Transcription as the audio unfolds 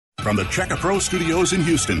From the Checka Pro Studios in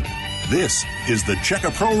Houston, this is the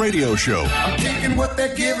Checka Pro Radio Show. I'm taking what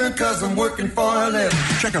they're giving because I'm working for a living.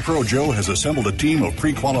 Checka Pro Joe has assembled a team of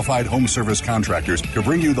pre-qualified home service contractors to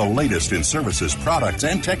bring you the latest in services, products,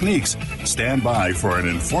 and techniques. Stand by for an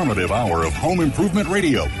informative hour of home improvement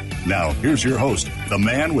radio. Now, here's your host, the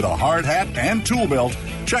man with a hard hat and tool belt,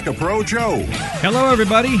 Checka Pro Joe. Hello,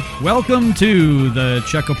 everybody. Welcome to the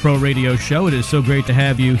Checka Pro Radio Show. It is so great to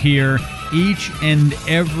have you here each and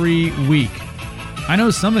every week. I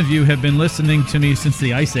know some of you have been listening to me since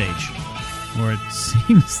the Ice Age, or it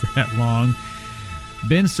seems that long.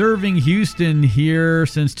 Been serving Houston here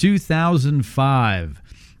since 2005.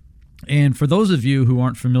 And for those of you who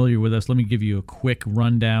aren't familiar with us, let me give you a quick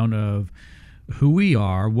rundown of who we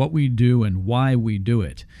are, what we do, and why we do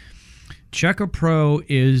it. Checka Pro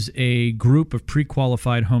is a group of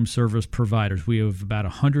pre-qualified home service providers. We have about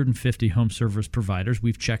 150 home service providers.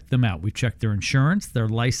 We've checked them out. We've checked their insurance, their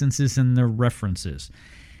licenses, and their references.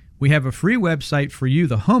 We have a free website for you,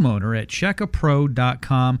 the homeowner, at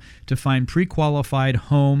checkapro.com to find pre-qualified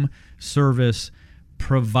home service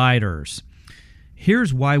providers.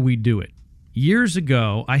 Here's why we do it. Years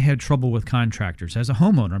ago, I had trouble with contractors. As a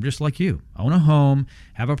homeowner, I'm just like you. Own a home,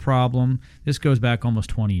 have a problem. This goes back almost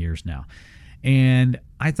 20 years now. And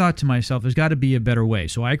I thought to myself, there's got to be a better way.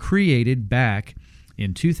 So I created back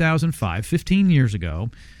in 2005, 15 years ago,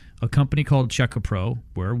 a company called Checka Pro,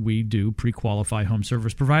 where we do pre-qualify home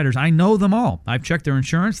service providers. I know them all. I've checked their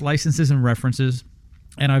insurance, licenses, and references,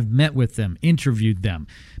 and I've met with them, interviewed them.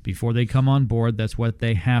 Before they come on board, that's what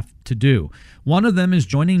they have to do. One of them is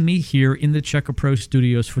joining me here in the Checka Pro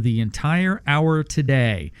studios for the entire hour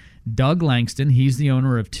today. Doug Langston, he's the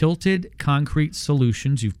owner of Tilted Concrete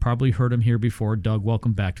Solutions. You've probably heard him here before. Doug,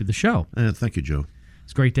 welcome back to the show. Thank you, Joe.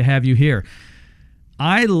 It's great to have you here.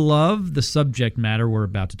 I love the subject matter we're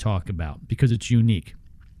about to talk about because it's unique.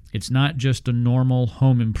 It's not just a normal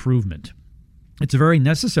home improvement. It's a very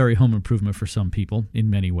necessary home improvement for some people in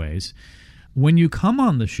many ways. When you come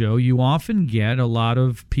on the show, you often get a lot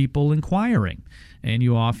of people inquiring, and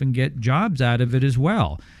you often get jobs out of it as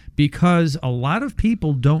well, because a lot of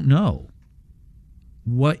people don't know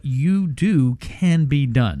what you do can be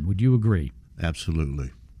done. Would you agree? Absolutely.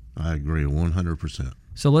 I agree 100%.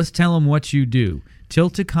 So let's tell them what you do.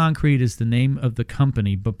 Tilted Concrete is the name of the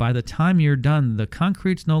company, but by the time you're done, the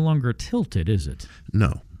concrete's no longer tilted, is it?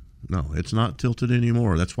 No, it's not tilted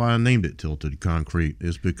anymore. That's why I named it Tilted Concrete,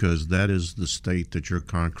 is because that is the state that your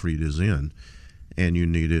concrete is in, and you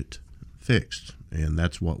need it fixed, and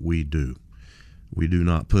that's what we do. We do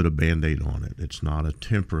not put a Band-Aid on it. It's not a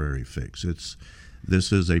temporary fix.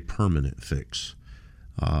 This is a permanent fix.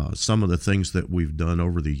 Some of the things that we've done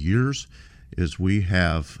over the years is we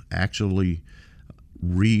have actually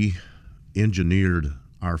re-engineered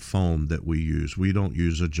our foam that we use. We don't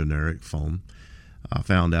use a generic foam. I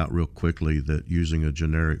found out real quickly that using a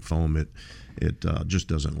generic foam, it just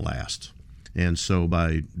doesn't last. And so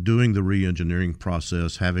by doing the re-engineering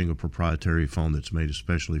process, having a proprietary foam that's made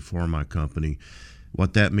especially for my company,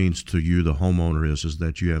 what that means to you, the homeowner, is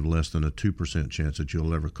that you have less than a 2% chance that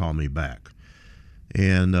you'll ever call me back.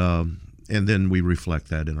 And then we reflect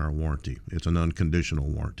that in our warranty. It's an unconditional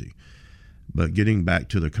warranty. But getting back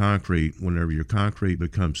to the concrete, whenever your concrete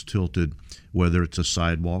becomes tilted, whether it's a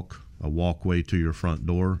sidewalk, a walkway to your front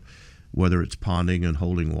door, whether it's ponding and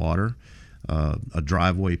holding water, a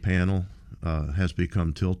driveway panel has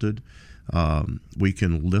become tilted, we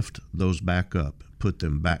can lift those back up, put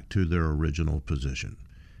them back to their original position.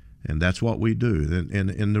 And that's what we do.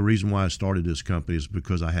 And the reason why I started this company is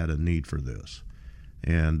because I had a need for this.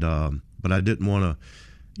 But I didn't want to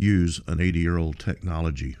use an 80-year-old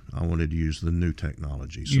technology. I wanted to use the new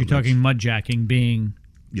technology. So you're talking mud jacking being...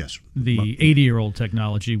 Yes. The 80-year-old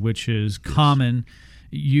technology, which is common.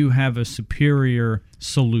 You have a superior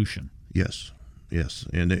solution. Yes,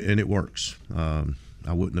 and it works. I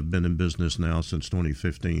wouldn't have been in business now since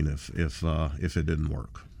 2015 if it didn't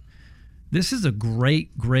work. This is a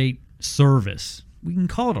great service. We can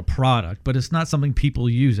call it a product, but it's not something people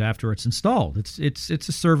use after it's installed. It's a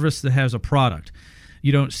service that has a product.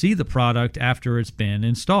 You don't see the product after it's been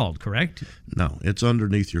installed, correct? No, it's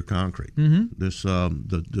underneath your concrete. Mm-hmm. This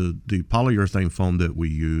the polyurethane foam that we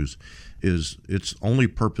use is its only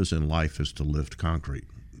purpose in life is to lift concrete.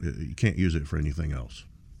 You can't use it for anything else.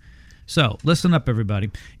 So listen up, everybody.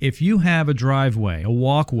 If you have a driveway, a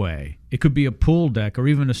walkway, it could be a pool deck or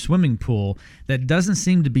even a swimming pool that doesn't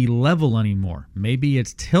seem to be level anymore. Maybe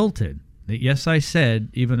it's tilted. Yes, I said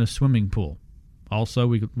even a swimming pool. Also,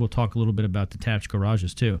 we'll talk a little bit about detached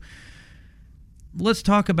garages too. Let's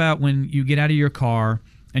talk about when you get out of your car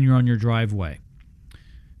and you're on your driveway.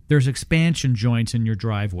 there's expansion joints in your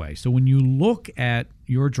driveway. So when you look at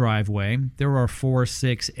your driveway, there are 4,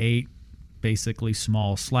 6, 8 basically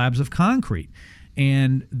small slabs of concrete,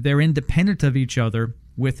 and they're independent of each other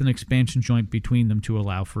with an expansion joint between them to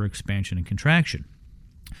allow for expansion and contraction.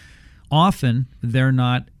 Often, they're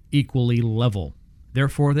not equally level.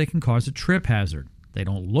 Therefore, they can cause a trip hazard. They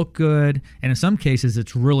don't look good, and in some cases,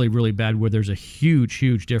 it's really, really bad where there's a huge,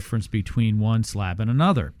 huge difference between one slab and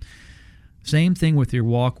another. Same thing with your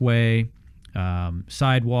walkway,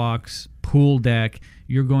 sidewalks, pool deck.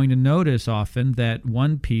 You're going to notice often that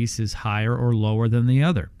one piece is higher or lower than the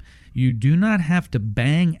other. You do not have to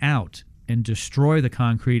bang out and destroy the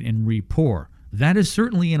concrete and re-pour. That is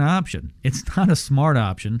certainly an option. It's not a smart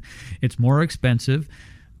option. It's more expensive.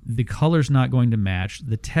 The color's not going to match.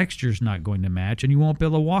 The texture's not going to match, and you won't be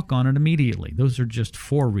able to walk on it immediately. Those are just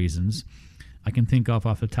 4 reasons I can think of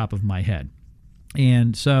off the top of my head.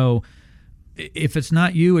 And so if it's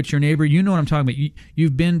not you, it's your neighbor. You know what I'm talking about.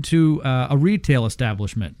 You've been to a retail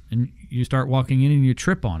establishment, and you start walking in and you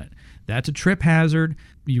trip on it. That's a trip hazard.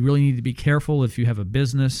 You really need to be careful if you have a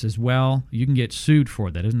business as well. You can get sued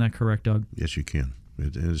for that. Isn't that correct, Doug? Yes, you can.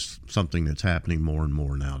 It is something that's happening more and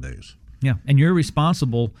more nowadays. Yeah, and you're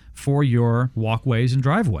responsible for your walkways and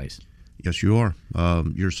driveways. Yes, you are.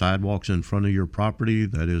 Your sidewalks in front of your property,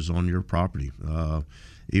 that is on your property.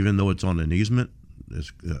 Even though it's on an easement,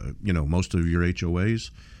 most of your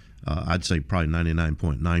HOAs, I'd say probably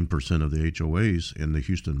 99.9% of the HOAs in the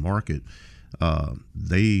Houston market,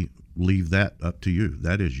 they leave that up to you.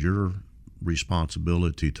 That is your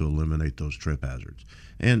responsibility to eliminate those trip hazards.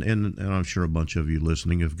 And I'm sure a bunch of you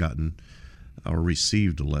listening have gotten or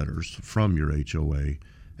received letters from your HOA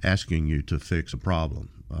asking you to fix a problem,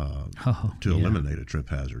 to eliminate a trip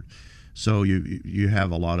hazard. So you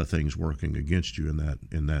have a lot of things working against you in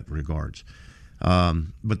that regards.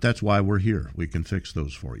 But that's why we're here. We can fix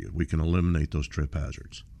those for you. We can eliminate those trip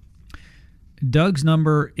hazards. Doug's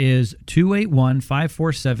number is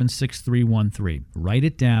 281-547-6313. Write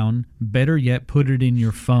it down. Better yet, put it in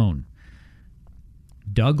your phone.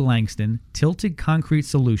 Doug Langston, Tilted Concrete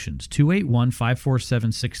Solutions,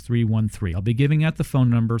 281-547-6313. I'll be giving out the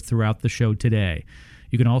phone number throughout the show today.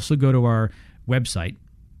 You can also go to our website,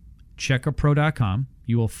 checkapro.com.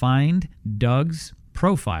 You will find Doug's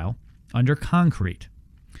profile under concrete.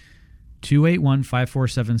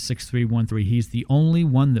 281-547-6313. He's the only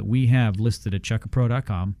one that we have listed at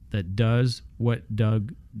checkapro.com that does what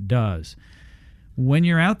Doug does. When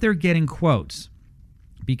you're out there getting quotes,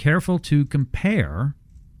 be careful to compare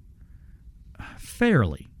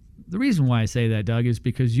fairly. The reason why I say that, Doug, is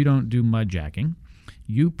because you don't do mud jacking.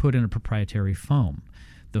 You put in a proprietary foam.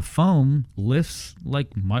 The foam lifts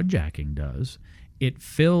like mud jacking does. It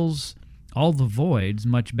fills all the voids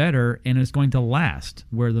much better and is going to last,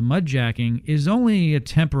 where the mud jacking is only a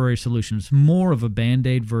temporary solution. It's more of a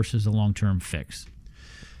Band-Aid versus a long-term fix.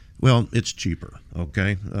 Well, it's cheaper,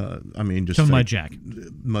 okay? Mud jack.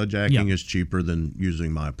 Mud jacking is cheaper than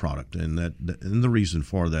using my product, and the reason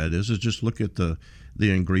for that is just look at the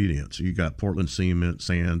ingredients. You got Portland cement,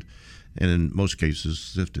 sand, and in most cases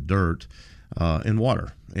sifted dirt, and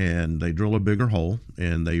water. And they drill a bigger hole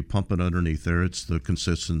and they pump it underneath there. It's the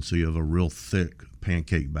consistency of a real thick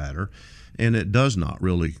pancake batter, and it does not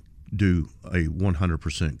really do a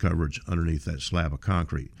 100% coverage underneath that slab of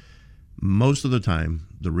concrete. Most of the time,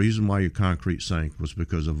 the reason why your concrete sank was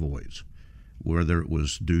because of voids, whether it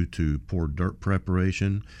was due to poor dirt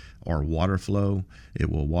preparation or water flow. It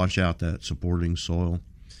will wash out that supporting soil.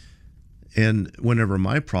 And whenever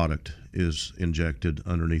my product is injected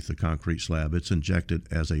underneath the concrete slab, it's injected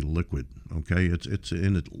as a liquid, okay? It's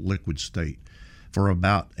in a liquid state for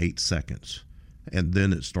about 8 seconds, and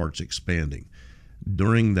then it starts expanding.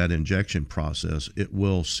 During that injection process, it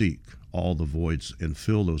will seek all the voids and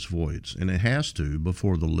fill those voids, and it has to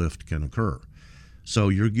before the lift can occur. So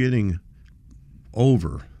you're getting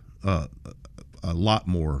over a lot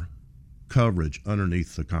more coverage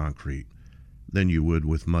underneath the concrete than you would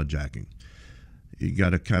with mud jacking. You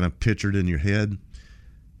got to kind of picture it in your head.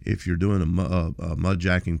 If you're doing a mud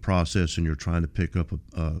jacking process and you're trying to pick up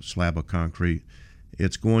a slab of concrete,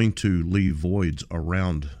 it's going to leave voids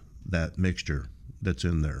around that mixture that's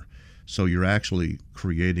in there. So you're actually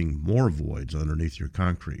creating more voids underneath your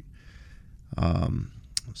concrete.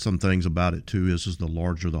 Some things about it too is the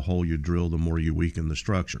larger the hole you drill, the more you weaken the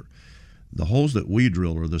structure. The holes that we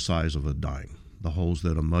drill are the size of a dime. The holes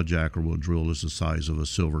that a mud jacker will drill is the size of a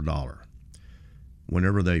silver dollar.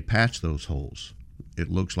 Whenever they patch those holes, it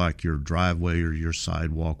looks like your driveway or your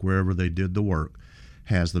sidewalk, wherever they did the work,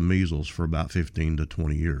 has the measles for about 15 to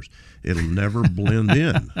 20 years. It'll never blend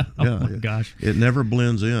in. Oh my gosh. It never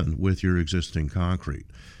blends in with your existing concrete.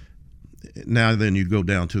 Now then you go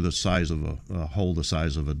down to the size of a hole the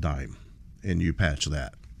size of a dime, and you patch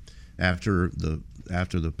that. After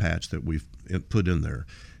the patch that we've put in there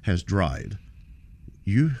has dried,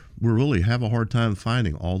 you will really have a hard time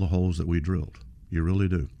finding all the holes that we drilled. You really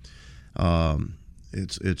do.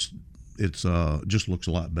 It's just looks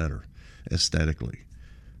a lot better aesthetically.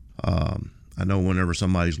 I know whenever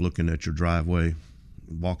somebody's looking at your driveway,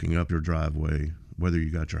 walking up your driveway, whether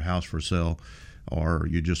you got your house for sale or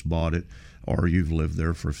you just bought it or you've lived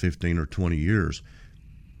there for 15 or 20 years,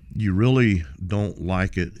 you really don't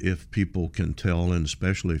like it if people can tell, and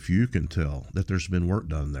especially if you can tell, that there's been work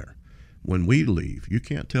done there. When we leave, you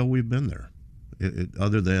can't tell we've been there,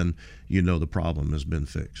 other than the problem has been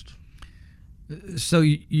fixed. So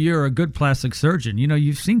you're a good plastic surgeon.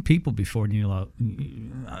 You've seen people before, and you're like,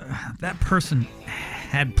 that person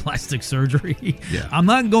had plastic surgery. Yeah. I'm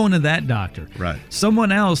not going to that doctor. Right. Someone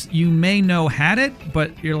else you may know had it,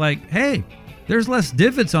 but you're like, hey, there's less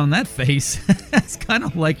divots on that face. It's kind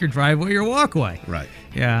of like your driveway or walkway. Right.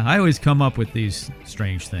 Yeah, I always come up with these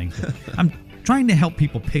strange things. I'm trying to help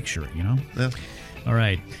people picture it, Yeah. All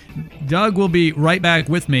right. Doug will be right back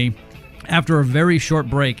with me after a very short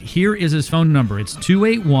break. Here is his phone number. It's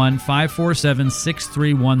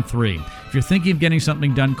 281-547-6313. If you're thinking of getting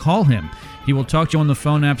something done, call him. He will talk to you on the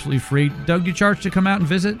phone absolutely free. Doug, do you charge to come out and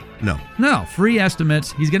visit? No. No, free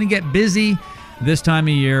estimates. He's going to get busy this time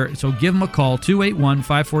of year, so give him a call,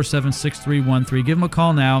 281-547-6313. Give him a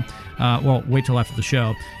call now. Well, wait till after the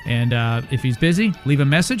show. And if he's busy, leave a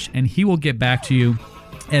message, and he will get back to you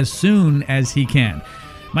as soon as he can.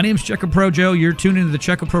 My name's Checker Pro Joe. You're tuned into the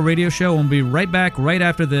Checker Pro Radio Show. We'll be right back right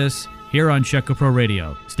after this here on Checker Pro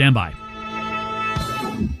Radio. Stand by.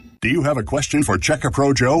 Do you have a question for Checker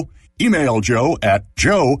Pro Joe? Email Joe at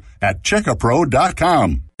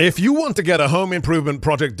checkapro.com. If you want to get a home improvement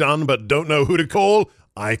project done but don't know who to call,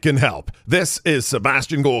 I can help. This is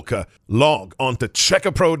Sebastian Gorka. Log on to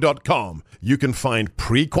checkapro.com. You can find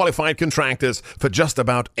pre-qualified contractors for just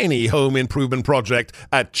about any home improvement project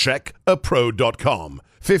at checkapro.com.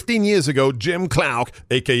 15 years ago, Jim Clark,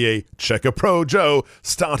 a.k.a. Checker Pro Joe,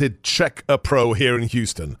 started Check a Pro here in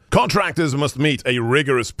Houston. Contractors must meet a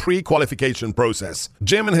rigorous pre-qualification process.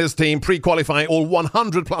 Jim and his team pre-qualify all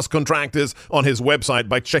 100-plus contractors on his website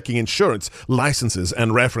by checking insurance, licenses,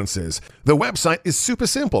 and references. The website is super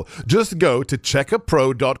simple. Just go to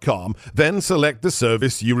checkapro.com, then select the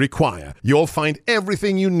service you require. You'll find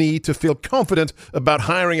everything you need to feel confident about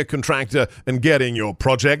hiring a contractor and getting your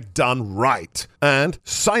project done right. And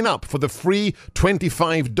sign up for the free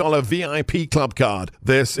 $25 VIP Club card.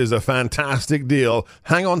 This is a fantastic deal.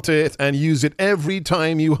 Hang on to it and use it every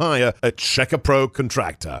time you hire a Checker Pro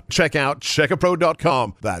contractor. Check out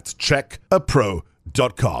checkapro.com. That's checkapro.com.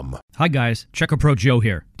 Hi guys, Checker Pro Joe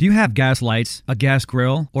here. Do you have gas lights, a gas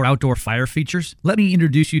grill, or outdoor fire features? Let me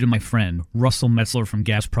introduce you to my friend, Russell Metzler from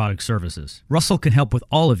Gas Product Services. Russell can help with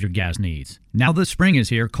all of your gas needs. Now that spring is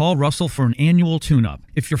here, call Russell for an annual tune-up.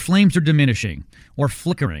 If your flames are diminishing or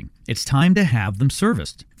flickering, it's time to have them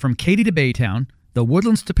serviced. From Katy to Baytown, the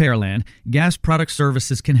Woodlands to Pearland, Gas Product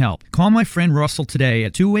Services can help. Call my friend Russell today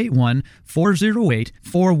at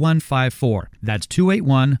 281-408-4154. That's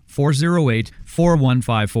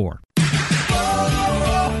 281-408-4154.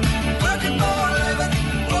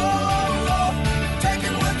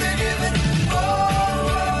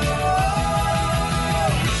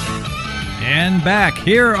 And back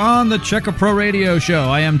here on the Checker Pro Radio Show.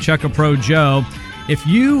 I am Checker Pro Joe. If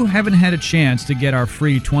you haven't had a chance to get our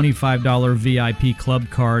free $25 VIP club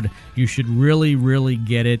card, you should really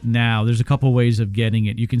get it now. There's a couple ways of getting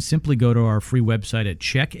it. You can simply go to our free website at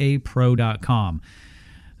checkapro.com.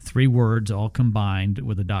 3 words all combined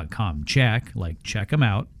with a .com. Check, like check them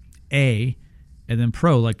out, A, and then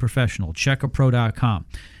pro, like professional, checkapro.com.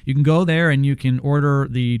 You can go there and you can order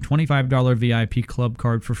the $25 VIP club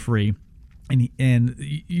card for free. And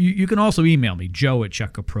you can also email me, joe at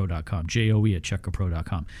checkapro.com, Joe at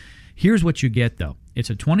checkapro.com. Here's what you get, though. It's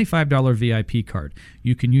a $25 VIP card.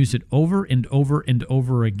 You can use it over and over and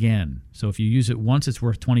over again. So if you use it once, it's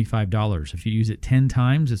worth $25. If you use it 10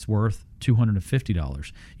 times, it's worth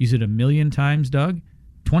 $250. Use it 1 million times, Doug,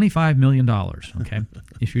 $25 million, okay?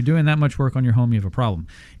 If you're doing that much work on your home, you have a problem.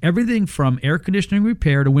 Everything from air conditioning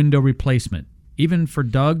repair to window replacement, even for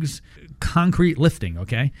Doug's concrete lifting,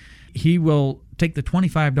 okay? He will take the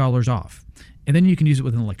 $25 off. And then you can use it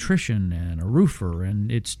with an electrician and a roofer, and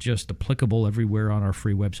it's just applicable everywhere on our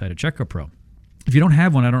free website at Checker Pro. If you don't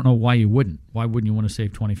have one, I don't know why you wouldn't. Why wouldn't you want to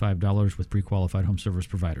save $25 with pre-qualified home service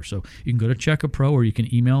provider? So you can go to Checker Pro, or you can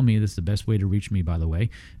email me. This is the best way to reach me, by the way.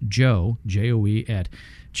 Joe, Joe, at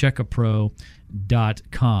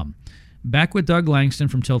checkapro.com. Back with Doug Langston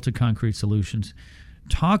from Tilted Concrete Solutions,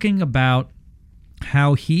 talking about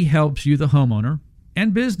how he helps you, the homeowner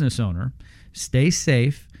and business owner, stay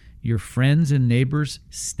safe. Your friends and neighbors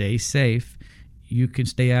stay safe. You can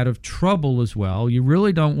stay out of trouble as well. You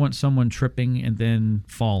really don't want someone tripping and then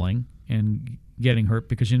falling and getting hurt,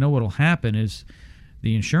 because you know what will happen is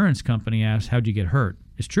the insurance company asks, how'd you get hurt?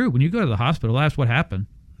 It's true. When you go to the hospital, they ask what happened.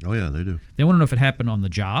 Oh, yeah, they do. They want to know if it happened on the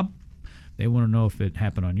job. They want to know if it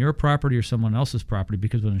happened on your property or someone else's property,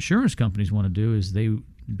 because what insurance companies want to do is they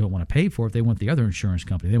don't want to pay for it. They want the other insurance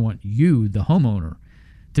company. They want you, the homeowner,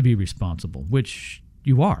 to be responsible, which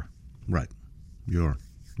you are. Right. You are.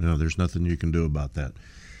 No, there's nothing you can do about that.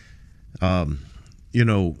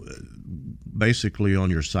 Basically on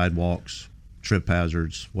your sidewalks, trip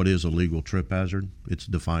hazards, what is a legal trip hazard? It's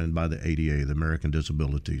defined by the ADA, the American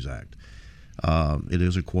Disabilities Act. It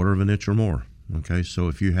is 1/4 inch or more. Okay, so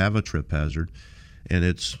if you have a trip hazard and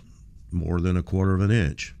it's more than 1/4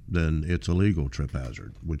 inch, then it's a legal trip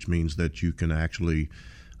hazard, which means that you can actually,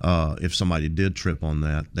 if somebody did trip on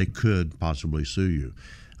that, they could possibly sue you.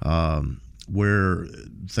 Where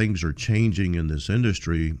things are changing in this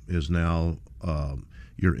industry is now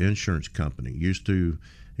your insurance company. Used to,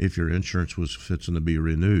 if your insurance was fixing to be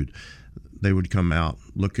renewed, they would come out,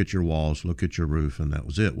 look at your walls, look at your roof, and that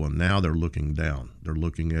was it. Well, now they're looking down. They're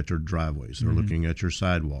looking at your driveways. They're looking at your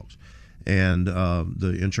sidewalks. And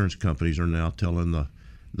the insurance companies are now telling the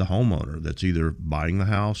homeowner that's either buying the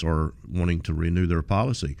house or wanting to renew their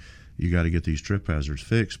policy, you got to get these trip hazards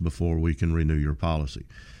fixed before we can renew your policy.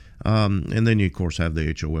 And then you, of course, have the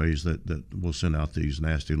HOAs that will send out these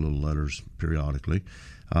nasty little letters periodically.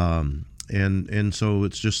 And so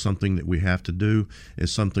it's just something that we have to do.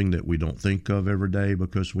 It's something that we don't think of every day,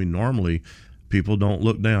 because people don't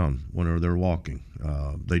look down whenever they're walking.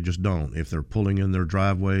 They just don't. If they're pulling in their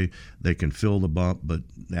driveway, they can feel the bump, but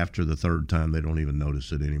after the third time, they don't even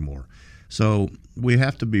notice it anymore. So we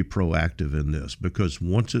have to be proactive in this, because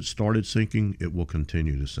once it started sinking, it will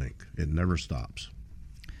continue to sink. It never stops.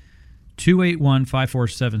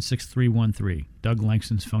 281-547-6313. Doug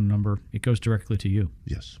Langston's phone number. It goes directly to you.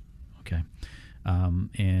 Yes. Okay.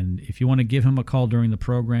 And if you want to give him a call during the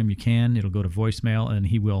program, you can. It'll go to voicemail, and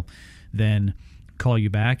he will then call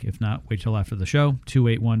you back. If not, wait till after the show.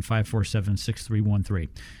 281-547-6313.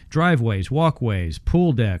 Driveways, walkways,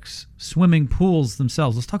 pool decks, swimming pools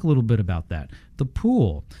themselves. Let's talk a little bit about that. The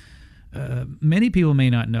pool. Many people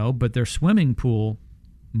may not know, but their swimming pool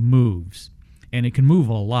moves, and it can move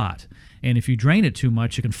a lot. And if you drain it too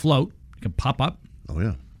much, it can float. It can pop up. Oh,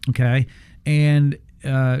 yeah. Okay. And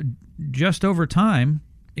just over time,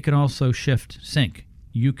 it can also sink.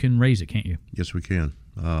 You can raise it, can't you? Yes, we can.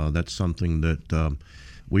 That's something that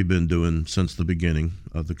we've been doing since the beginning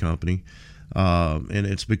of the company. And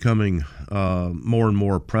it's becoming more and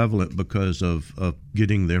more prevalent because of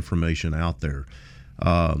getting the information out there.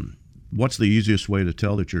 What's the easiest way to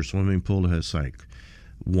tell that your swimming pool has sank?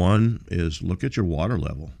 One is look at your water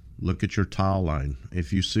level. Look at your tile line.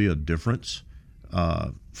 If you see a difference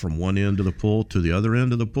from one end of the pool to the other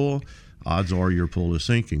end of the pool, odds are your pool is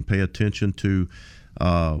sinking. Pay attention to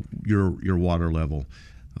your water level.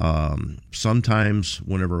 Sometimes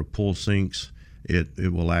whenever a pool sinks,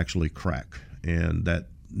 it will actually crack, and that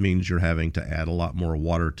means you're having to add a lot more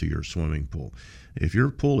water to your swimming pool. If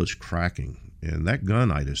your pool is cracking, and that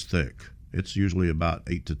gunite is thick, it's usually about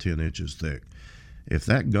 8 to 10 inches thick. If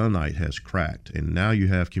that gunite has cracked and now you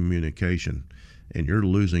have communication and you're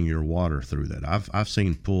losing your water through that. I've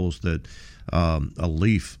seen pools that a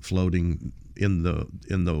leaf floating in the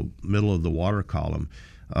middle of the water column,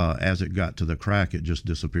 as it got to the crack, it just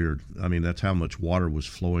disappeared. I mean, that's how much water was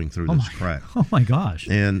flowing through this crack. Oh my gosh.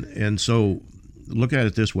 And so look at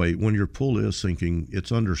it this way. When your pool is sinking,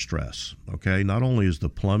 it's under stress. Okay. Not only is the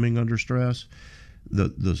plumbing under stress,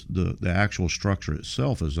 the actual structure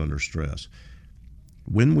itself is under stress.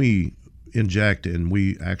 When we inject and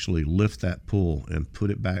we actually lift that pool and put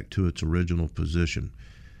it back to its original position,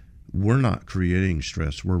 we're not creating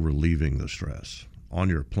stress, we're relieving the stress on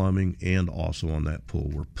your plumbing and also on that pool.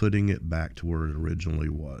 We're putting it back to where it originally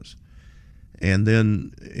was. And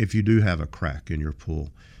then if you do have a crack in your pool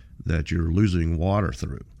that you're losing water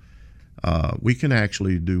through, we can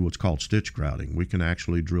actually do what's called stitch grouting. We can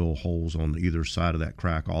actually drill holes on either side of that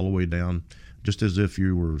crack all the way down, just as if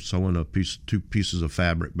you were sewing two pieces of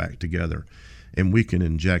fabric back together. And we can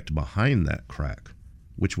inject behind that crack,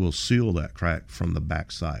 which will seal that crack from the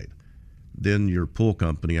back side. Then your pool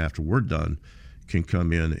company, after we're done, can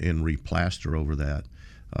come in and replaster over that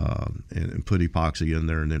and put epoxy in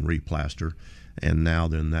there and then replaster. And now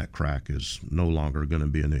then that crack is no longer going to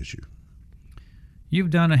be an issue.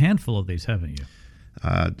 You've done a handful of these, haven't you?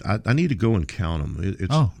 I need to go and count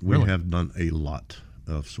them. Really? We have done a lot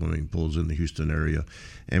of swimming pools in the Houston area,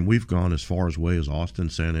 and we've gone as far away as Austin,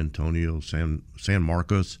 San Antonio, San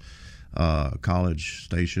Marcos, College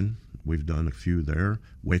Station. We've done a few there.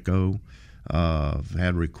 Waco.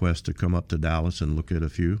 Had requests to come up to Dallas and look at a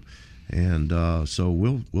few, and so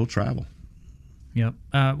we'll travel. Yep.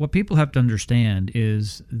 What people have to understand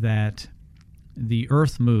is that the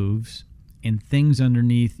earth moves and things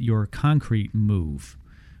underneath your concrete move.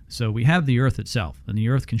 So we have the earth itself, and the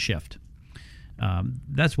earth can shift.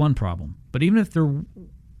 That's one problem. But even if there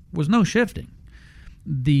was no shifting,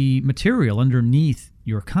 the material underneath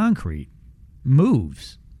your concrete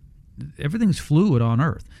moves. Everything's fluid on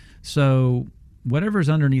earth. So whatever's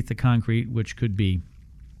underneath the concrete, which could be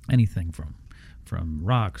anything from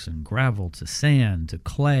rocks and gravel to sand to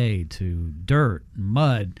clay to dirt,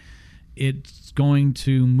 mud, it's going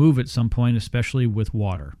to move at some point, especially with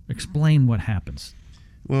water. Explain what happens.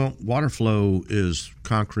 Well, water flow is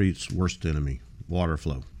concrete's worst enemy, water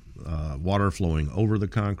flow. Water flowing over the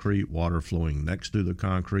concrete, water flowing next to the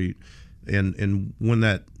concrete. And when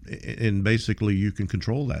that, and basically you can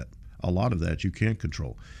control that. A lot of that you can't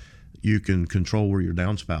control. You can control where your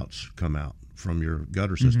downspouts come out from your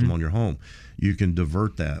gutter system on your home. You can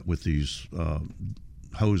divert that with these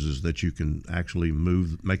hoses that you can actually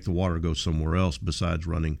make the water go somewhere else besides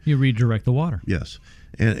running. You redirect the water. Yes.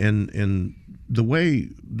 And the way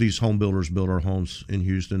these home builders build our homes in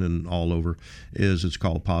Houston and all over is it's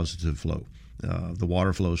called positive flow. The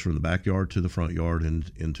water flows from the backyard to the front yard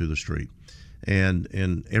and into the street. And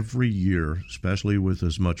every year, especially with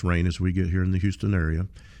as much rain as we get here in the Houston area,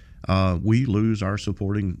 we lose our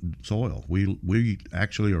supporting soil. We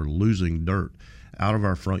actually are losing dirt out of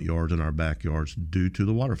our front yards and our backyards due to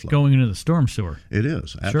the water flow. Going into the storm sewer. It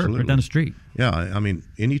is, absolutely. Sure, right down the street. Yeah, I mean,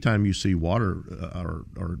 anytime you see water or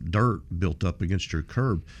dirt built up against your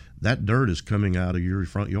curb, that dirt is coming out of your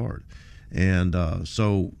front yard. And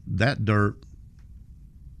so that dirt,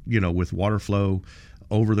 with water flow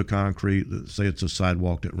over the concrete, say it's a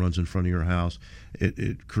sidewalk that runs in front of your house,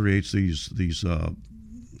 it creates these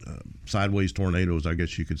sideways tornadoes, I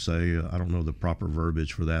guess you could say. I don't know the proper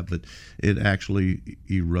verbiage for that, but it actually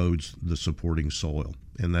erodes the supporting soil,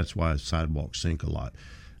 and that's why sidewalks sink a lot.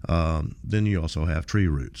 Then you also have tree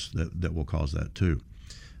roots that will cause that too.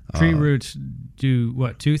 Tree roots do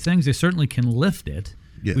what? Two things. They certainly can lift it.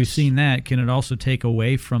 Yes. We've seen that. Can it also take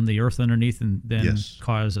away from the earth underneath and then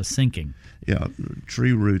cause a sinking? Yeah,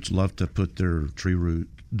 tree roots love to put their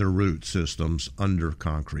root systems under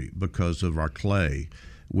concrete because of our clay,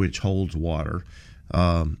 which holds water.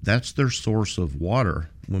 That's their source of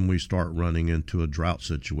water when we start running into a drought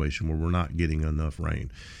situation where we're not getting enough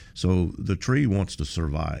rain. So the tree wants to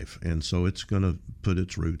survive, and so it's going to put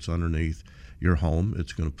its roots underneath your home.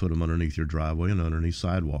 It's going to put them underneath your driveway and underneath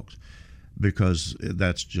sidewalks, because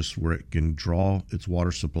that's just where it can draw its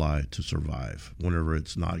water supply to survive whenever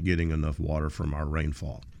it's not getting enough water from our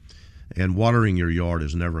rainfall. And watering your yard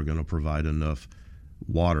is never going to provide enough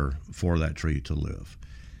water for that tree to live.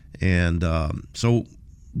 And so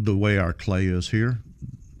the way our clay is here,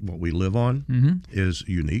 what we live on, is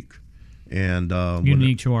unique. And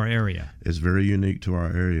unique to our area. It's very unique to our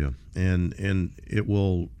area. And it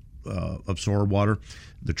will absorb water.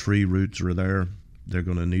 The tree roots are there. They're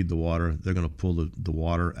going to need the water. They're going to pull the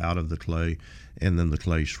water out of the clay, and then the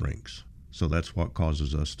clay shrinks. So that's what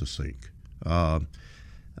causes us to sink.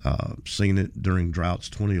 Seen it during droughts.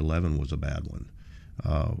 2011 was a bad one.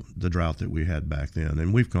 The drought that we had back then.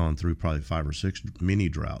 And we've gone through probably 5 or 6 mini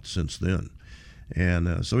droughts since then.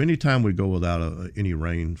 And so anytime we go without any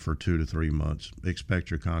rain for 2 to 3 months,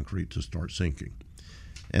 expect your concrete to start sinking.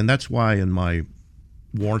 And that's why in my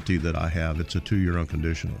warranty that I have, it's a 2-year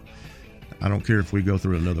unconditional. I don't care if we go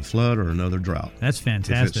through another flood or another drought. That's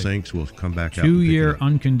fantastic. If it sinks, we'll come back out. 2-year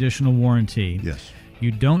unconditional warranty. Yes. You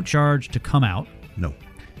don't charge to come out. No.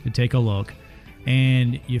 To take a look.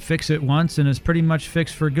 And you fix it once, and it's pretty much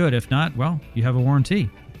fixed for good. If not, well, you have a warranty.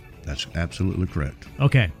 That's absolutely correct.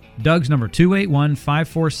 Okay. Doug's number,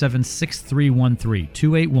 281-547-6313.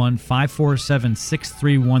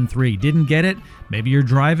 281-547-6313. Didn't get it? Maybe you're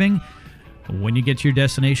driving. When you get to your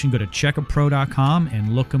destination, go to checkapro.com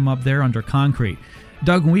and look them up there under concrete.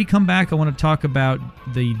 Doug, when we come back, I want to talk about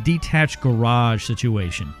the detached garage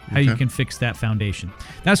situation, how you can fix that foundation.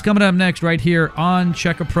 That's coming up next right here on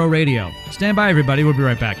Check A Pro Radio. Stand by, everybody. We'll be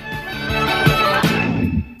right back.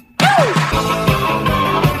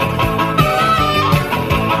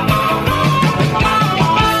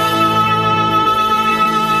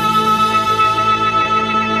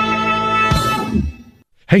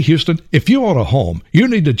 Hey Houston, if you own a home, you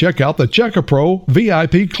need to check out the Checker Pro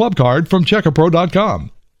VIP Club Card from CheckerPro.com.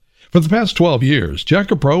 For the past 12 years,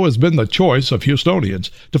 Checker Pro has been the choice of Houstonians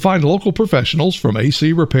to find local professionals from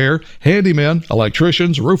AC repair, handymen,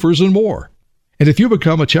 electricians, roofers, and more. And if you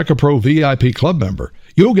become a Checker Pro VIP Club member,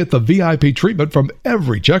 you'll get the VIP treatment from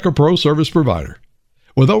every Checker Pro service provider.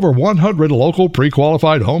 With over 100 local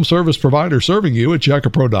pre-qualified home service providers serving you at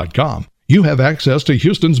CheckerPro.com, you have access to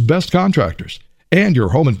Houston's best contractors, and your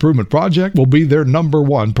home improvement project will be their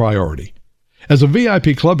 #1 priority. As a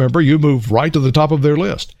VIP club member, you move right to the top of their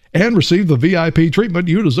list and receive the VIP treatment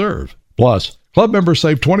you deserve. Plus, club members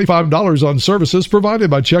save $25 on services provided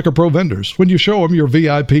by Checker Pro vendors when you show them your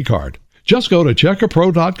VIP card. Just go to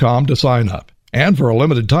CheckerPro.com to sign up. And for a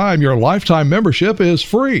limited time, your lifetime membership is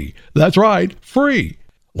free. That's right, free.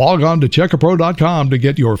 Log on to CheckerPro.com to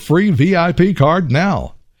get your free VIP card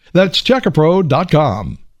now. That's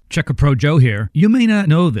CheckerPro.com. Checker Pro Joe here. You may not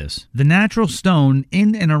know this. The natural stone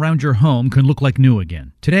in and around your home can look like new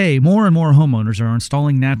again. Today, more and more homeowners are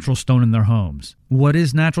installing natural stone in their homes. What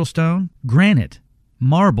is natural stone? Granite,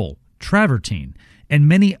 marble, travertine, and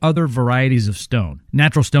many other varieties of stone.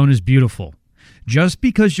 Natural stone is beautiful. Just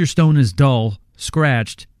because your stone is dull,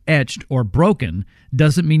 scratched, etched, or broken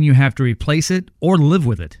doesn't mean you have to replace it or live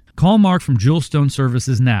with it. Call Mark from Jewel Stone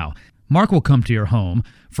Services now. Mark will come to your home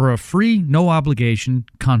for a free, no-obligation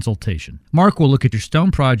consultation. Mark will look at your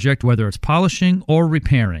stone project, whether it's polishing or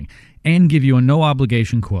repairing, and give you a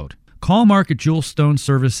no-obligation quote. Call Mark at Jewel Stone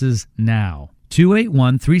Services now.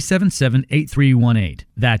 281-377-8318.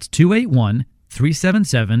 That's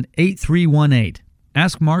 281-377-8318.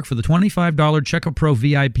 Ask Mark for the $25 Checker Pro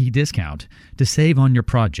VIP discount to save on your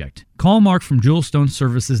project. Call Mark from Jewel Stone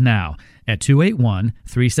Services now at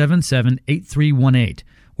 281-377-8318.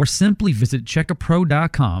 or simply visit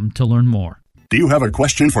CheckerPro.com to learn more. Do you have a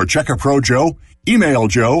question for Checker Pro Joe? Email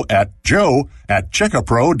Joe at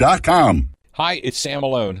CheckerPro.com. Hi, it's Sam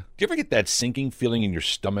Malone. Do you ever get that sinking feeling in your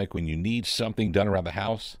stomach when you need something done around the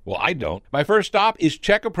house? Well, I don't. My first stop is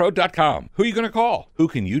CheckerPro.com. Who are you going to call? Who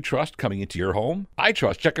can you trust coming into your home? I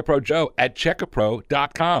trust Checker Pro Joe at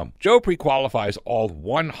CheckerPro.com. Joe pre-qualifies all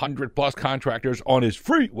 100-plus contractors on his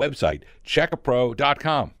free website,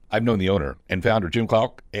 CheckerPro.com. I've known the owner and founder, Jim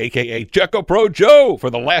Clark, a.k.a. Checker Pro Joe, for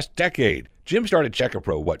the last decade. Jim started Checker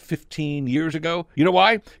Pro, 15 years ago? You know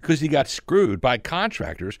why? Because he got screwed by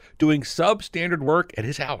contractors doing substandard work at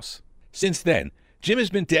his house. Since then, Jim has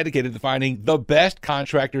been dedicated to finding the best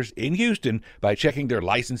contractors in Houston by checking their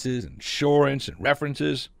licenses, insurance, and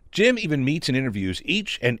references. Jim even meets and interviews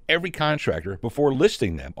each and every contractor before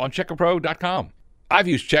listing them on CheckerPro.com. I've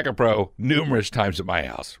used Checker Pro numerous times at my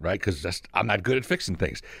house, right? Because I'm not good at fixing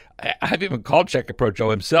things. I've even called Checker Pro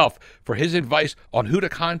Joe himself for his advice on who to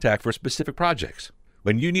contact for specific projects.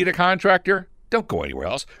 When you need a contractor, don't go anywhere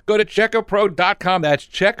else. Go to CheckerPro.com. That's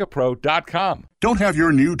CheckerPro.com. Don't have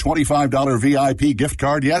your new $25 VIP gift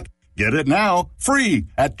card yet? Get it now, free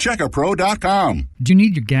at CheckerPro.com. Do you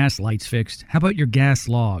need your gas lights fixed? How about your gas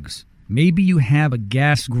logs? Maybe you have a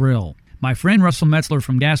gas grill. My friend Russell Metzler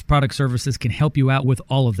from Gas Product Services can help you out with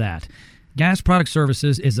all of that. Gas Product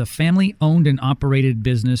Services is a family-owned and operated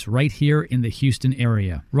business right here in the Houston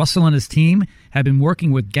area. Russell and his team have been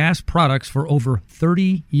working with gas products for over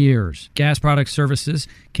 30 years. Gas Product Services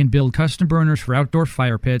can build custom burners for outdoor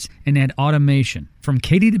fire pits and add automation. From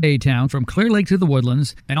Katy to Baytown, from Clear Lake to the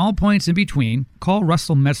Woodlands, and all points in between, call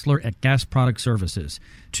Russell Metzler at Gas Product Services.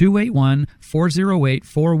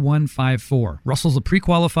 281-408-4154. Russell's a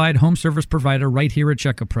pre-qualified home service provider right here at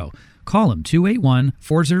Checker Pro. Call him,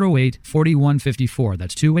 281-408-4154.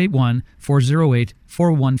 That's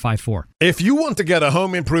 281-408-4154. If you want to get a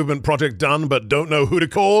home improvement project done but don't know who to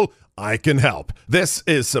call, I can help. This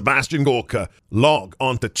is Sebastian Gorka. Log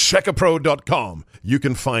on to CheckerPro.com. You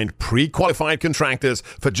can find pre-qualified contractors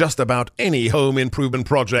for just about any home improvement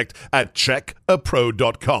project at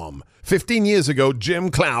CheckerPro.com. 15 years ago, Jim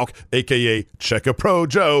Clark, a.k.a. Checker Pro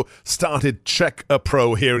Joe, started Checker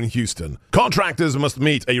Pro here in Houston. Contractors must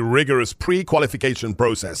meet a rigorous pre-qualification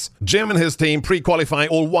process. Jim and his team pre-qualify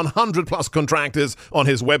all 100-plus contractors on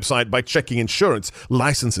his website by checking insurance,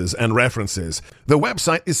 licenses, and references. The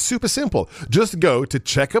website is super simple. Just go to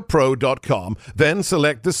CheckerPro.com, then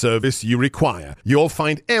select the service you require. You'll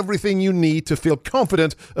find everything you need to feel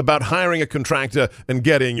confident about hiring a contractor and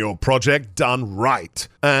getting your project done right.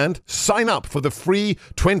 And sign up for the free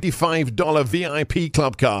 $25 VIP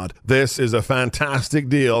club card. This is a fantastic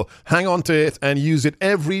deal. Hang on to it and use it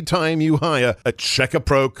every time you hire a Checker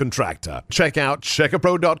Pro contractor. Check out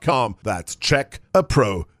CheckerPro.com. That's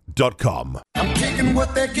CheckerPro.com. I'm taking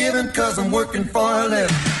what they're giving cause I'm working for a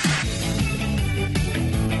living.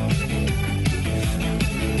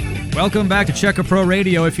 Welcome back to Check A Pro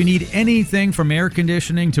Radio. If you need anything from air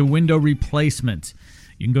conditioning to window replacement,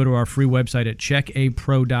 you can go to our free website at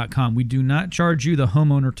checkapro.com. We do not charge you, the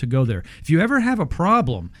homeowner, to go there. If you ever have a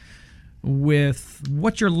problem with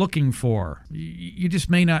what you're looking for, you just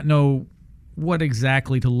may not know what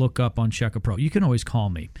exactly to look up on Check A Pro, you can always call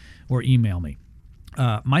me or email me.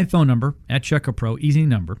 My phone number at Check A Pro, easy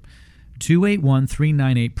number,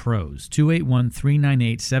 281-398-PROS,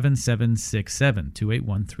 281-398-7767,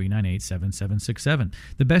 281-398-7767.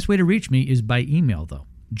 The best way to reach me is by email, though,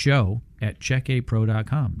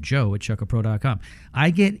 joe@checkapro.com, joe@checkapro.com.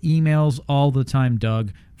 I get emails all the time,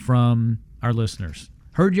 Doug, from our listeners.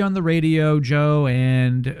 Heard you on the radio, Joe,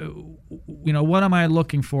 and what am I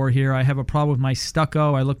looking for here? I have a problem with my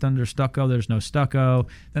stucco. I looked under stucco. There's no stucco.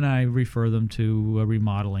 Then I refer them to a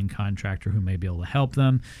remodeling contractor who may be able to help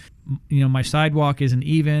them. My sidewalk isn't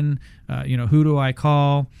even. Who do I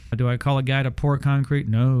call? Do I call a guy to pour concrete?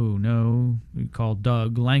 No. We call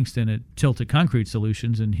Doug Langston at Tilted Concrete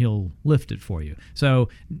Solutions, and he'll lift it for you. So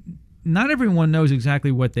not everyone knows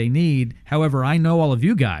exactly what they need. However, I know all of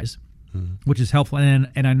you guys, which is helpful, and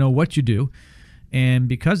I know what you do. And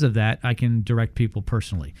because of that, I can direct people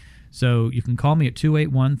personally. So you can call me at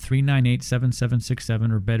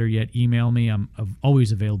 281-398-7767, or better yet, email me. I'm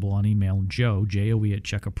always available on email, Joe, Joe, at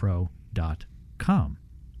checkapro.com.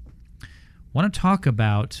 Want to talk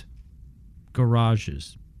about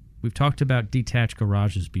garages. We've talked about detached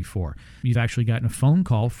garages before. You've actually gotten a phone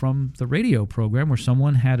call from the radio program where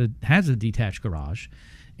someone has a detached garage,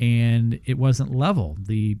 and it wasn't level.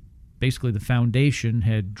 Basically, the foundation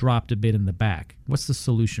had dropped a bit in the back. What's the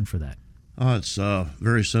solution for that? It's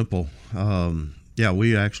very simple.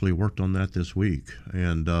 We actually worked on that this week,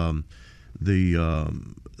 and the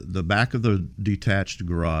back of the detached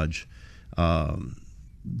garage,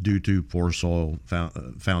 due to poor soil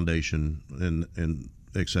foundation and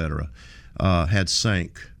et cetera, had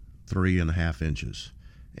sank 3.5 inches,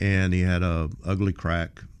 and he had a ugly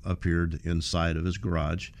crack appeared inside of his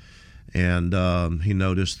garage. And he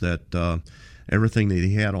noticed that everything that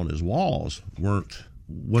he had on his walls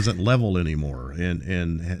wasn't level anymore, and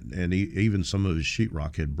even some of his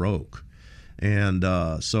sheetrock had broke, and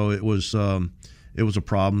so it was a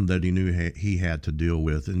problem that he knew he had to deal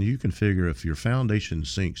with. And you can figure, if your foundation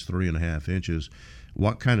sinks 3.5 inches,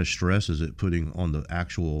 what kind of stress is it putting on the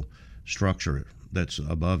actual structure that's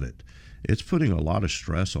above it? It's putting a lot of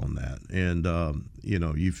stress on that, and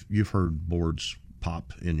you've heard boards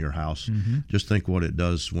pop in your house. Mm-hmm. Just think what it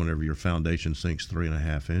does whenever your foundation sinks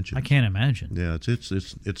 3.5 inches. I can't imagine. Yeah,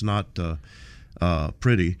 it's not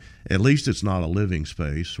pretty. At least it's not a living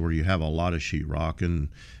space where you have a lot of sheetrock and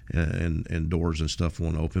doors and stuff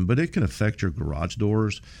won't open. But it can affect your garage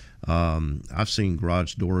doors. I've seen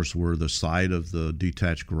garage doors where the side of the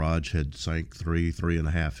detached garage had sank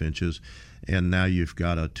 3.5 inches, and now you've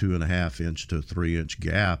got a 2.5 inch to 3 inch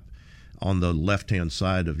gap on the left-hand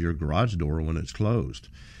side of your garage door when it's closed.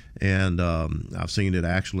 And I've seen it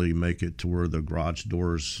actually make it to where the garage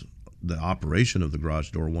doors, the operation of the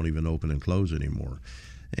garage door won't even open and close anymore.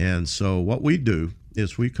 And so what we do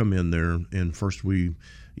is we come in there, and first we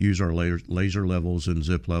use our laser levels and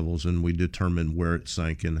zip levels, and we determine where it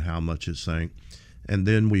sank and how much it sank. And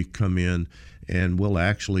then we come in and we'll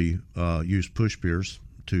actually use push piers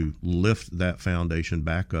to lift that foundation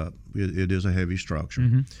back up. It is a heavy structure.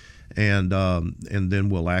 Mm-hmm. And then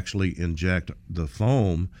we'll actually inject the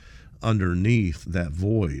foam underneath that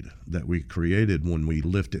void that we created when we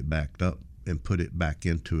lift it back up and put it back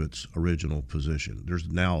into its original position. There's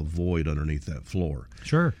now a void underneath that floor.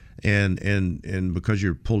 Sure. And because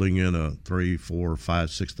you're pulling in a 3, 4, 5,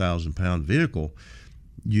 6,000 pound vehicle,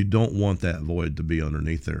 you don't want that void to be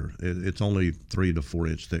underneath there. It's only 3 to 4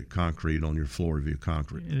 inch thick concrete on your floor of your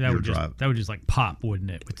concrete. That would just like pop,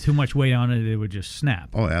 wouldn't it? With too much weight on it, it would just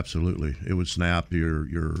snap. Oh, absolutely. It would snap.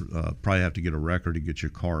 You're probably have to get a wrecker to get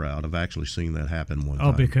your car out. I've actually seen that happen one time.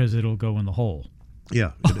 Oh, because it'll go in the hole.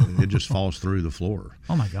 Yeah, it just falls through the floor.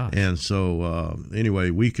 Oh my gosh! And so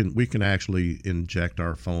anyway, we can actually inject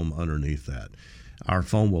our foam underneath that. Our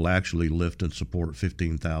foam will actually lift and support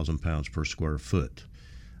 15,000 pounds per square foot.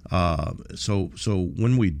 So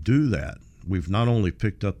when we do that, we've not only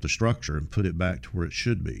picked up the structure and put it back to where it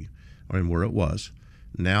should be, and where it was.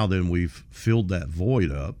 Now then we've filled that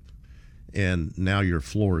void up, and now your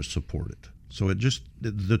floor is supported. So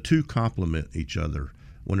the two complement each other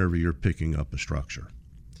whenever you're picking up a structure.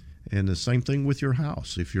 And the same thing with your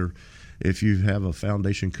house. If you have a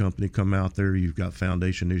foundation company come out there, you've got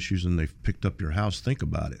foundation issues, and they've picked up your house, think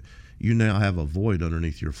about it. You now have a void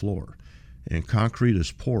underneath your floor. And concrete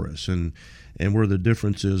is porous. And where the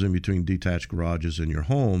difference is in between detached garages and your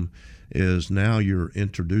home is now you're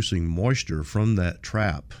introducing moisture from that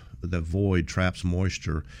trap. The void traps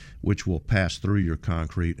moisture, which will pass through your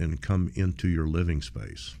concrete and come into your living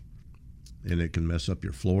space. And it can mess up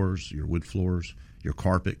your floors, your wood floors. Your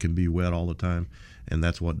carpet can be wet all the time, and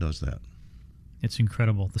that's what does that. It's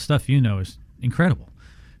incredible. The stuff you know is incredible.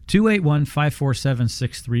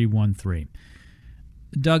 281-547-6313.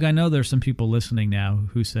 Doug, I know there's some people listening now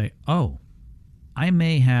who say, oh, I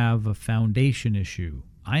may have a foundation issue.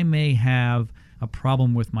 I may have a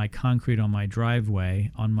problem with my concrete on my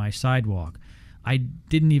driveway, on my sidewalk. I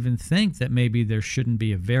didn't even think that maybe there shouldn't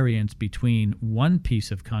be a variance between one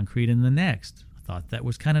piece of concrete and the next. I thought that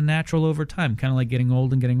was kind of natural over time, kind of like getting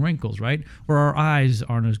old and getting wrinkles, right? Or our eyes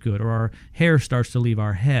aren't as good, or our hair starts to leave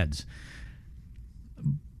our heads.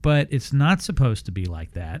 But it's not supposed to be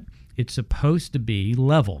like that. It's supposed to be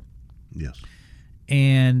level. Yes.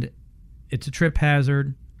 And it's a trip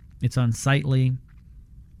hazard. It's unsightly.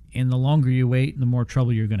 And the longer you wait, the more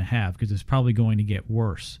trouble you're going to have, because it's probably going to get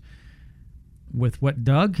worse. With what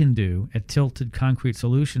Doug can do at Tilted Concrete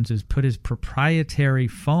Solutions is put his proprietary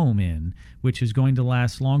foam in, which is going to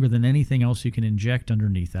last longer than anything else you can inject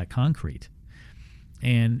underneath that concrete.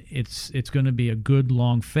 And it's going to be a good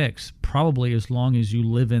long fix, probably as long as you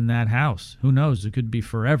live in that house. Who knows? It could be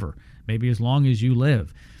forever, maybe as long as you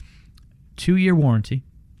live. 2-year warranty.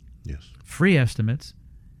 Yes. Free estimates.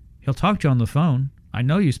 He'll talk to you on the phone. I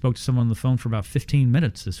know you spoke to someone on the phone for about 15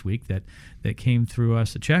 minutes this week that came through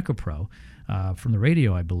us at CheckAPro from the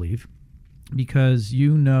radio, I believe, because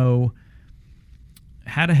you know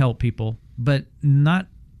how to help people, but not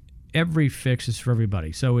every fix is for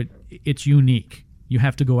everybody. So it's unique. You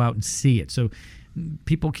have to go out and see it. So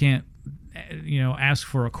people can't, ask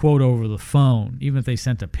for a quote over the phone, even if they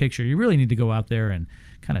sent a picture. You really need to go out there and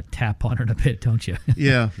kind of tap on it a bit, don't you?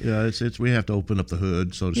 Yeah. It's we have to open up the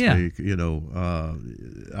hood, so to speak.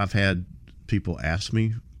 I've had people ask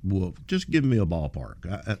me, well, just give me a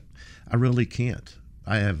ballpark. I really can't.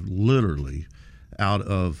 I have literally, out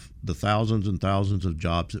of the thousands and thousands of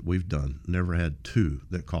jobs that we've done, never had 2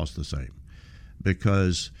 that cost the same,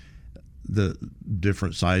 because the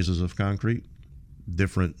different sizes of concrete,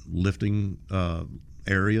 different lifting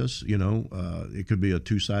areas, it could be a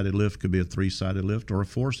 2-sided lift, could be a 3-sided lift, or a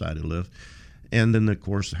 4-sided lift. And then, of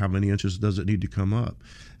course, how many inches does it need to come up?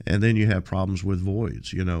 And then you have problems with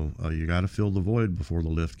voids. You got to fill the void before the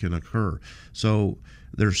lift can occur. So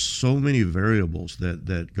there's so many variables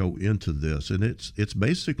that go into this, and it's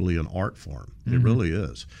basically an art form. Mm-hmm. It really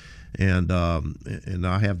is. And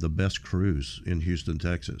I have the best crews in Houston,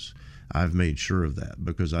 Texas. I've made sure of that,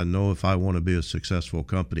 because I know if I want to be a successful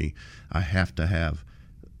company, I have to have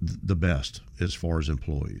the best as far as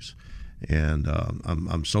employees. And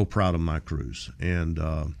I'm so proud of my crews, and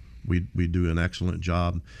we do an excellent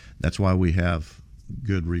job. That's why we have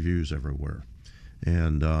good reviews everywhere.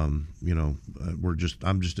 And I'm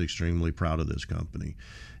just extremely proud of this company,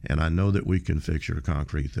 and I know that we can fix your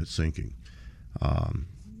concrete that's sinking.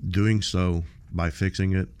 Doing so, by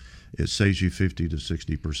fixing it, it saves you 50 to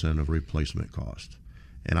 60% of replacement cost.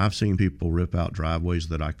 And I've seen people rip out driveways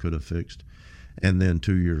that I could have fixed, and then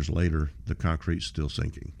 2 years later, the concrete's still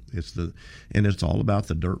sinking. And it's all about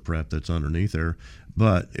the dirt prep that's underneath there,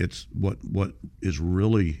 but it's what is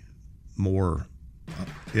really more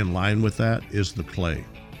in line with that is the clay.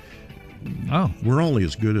 Oh, we're only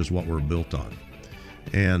as good as what we're built on,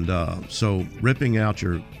 and so ripping out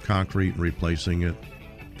your concrete and replacing it,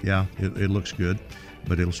 yeah, it looks good,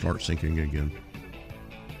 but it'll start sinking again.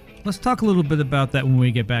 Let's talk a little bit about that when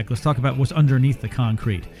we get back. Let's talk about what's underneath the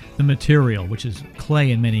concrete, the material, which is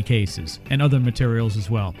clay in many cases, and other materials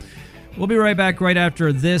as well. We'll be right back right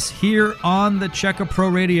after this here on the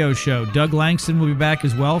CheckAPro Radio Show. Doug Langston will be back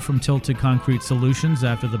as well from Tilted Concrete Solutions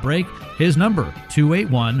after the break. His number,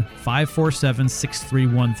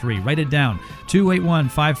 281-547-6313. Write it down,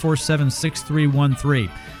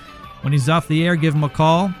 281-547-6313. When he's off the air, give him a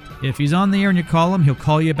call. If he's on the air and you call him, he'll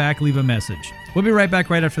call you back, leave a message. We'll be right back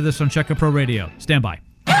right after this on CheckAPro Radio. Stand by.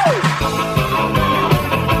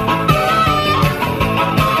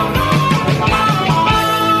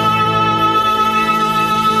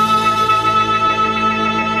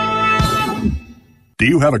 Do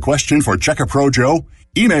you have a question for CheckAPro Joe?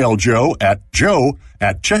 Email Joe at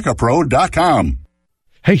checkapro.com.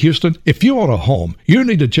 Hey Houston, if you own a home, you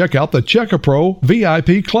need to check out the CheckAPro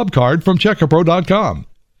VIP Club Card from checkapro.com.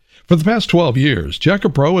 For the past 12 years,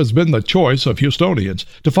 CheckAPro has been the choice of Houstonians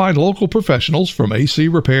to find local professionals from AC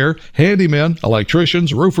repair, handymen,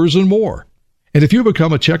 electricians, roofers, and more. And if you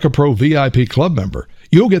become a CheckAPro VIP Club member,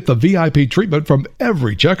 you'll get the VIP treatment from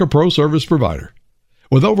every Checker Pro service provider.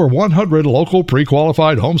 With over 100 local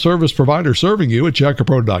pre-qualified home service providers serving you at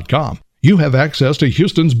checkerpro.com, you have access to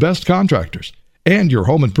Houston's best contractors, and your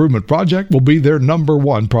home improvement project will be their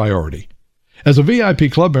 #1 priority. As a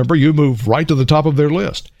VIP club member, you move right to the top of their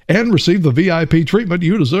list and receive the VIP treatment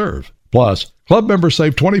you deserve. Plus, club members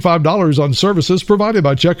save $25 on services provided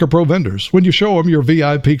by Checker Pro vendors when you show them your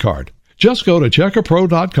VIP card. Just go to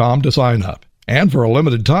checkerpro.com to sign up. And for a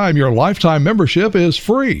limited time, your lifetime membership is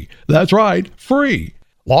free. That's right, free.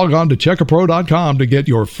 Log on to checkerpro.com to get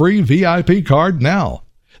your free VIP card now.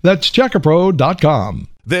 That's checkerpro.com.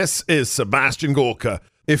 This is Sebastian Gorka.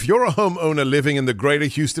 If you're a homeowner living in the greater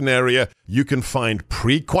Houston area, you can find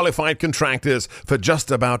pre-qualified contractors for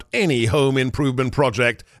just about any home improvement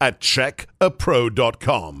project at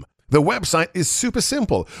checkapro.com. The website is super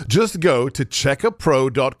simple. Just go to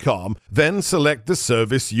checkapro.com, then select the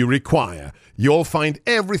service you require. You'll find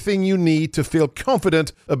everything you need to feel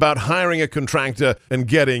confident about hiring a contractor and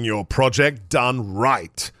getting your project done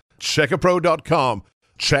right. Checkapro.com.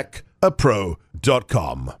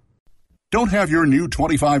 Checkapro.com. Don't have your new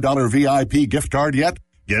 $25 VIP gift card yet?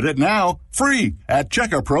 Get it now, free at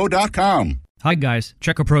checkapro.com. Hi guys,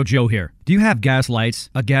 Checker Pro Joe here. Do you have gas lights,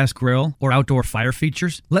 a gas grill, or outdoor fire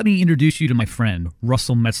features? Let me introduce you to my friend,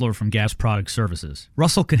 Russell Metzler from Gas Product Services.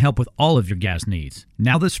 Russell can help with all of your gas needs.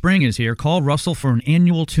 Now that spring is here, call Russell for an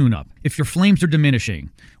annual tune-up. If your flames are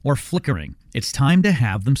diminishing or flickering, it's time to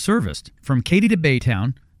have them serviced. From Katy to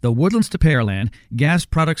Baytown, the Woodlands to Pearland, Gas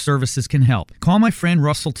Product Services can help. Call my friend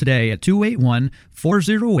Russell today at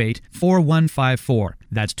 281-408-4154.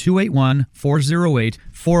 That's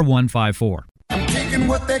 281-408-4154. I'm taking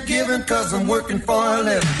what they're giving 'cause I'm working for a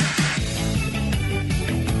living.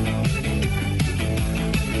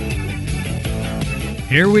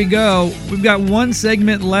 Here we go. We've got one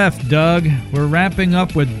segment left, Doug. We're wrapping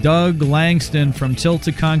up with Doug Langston from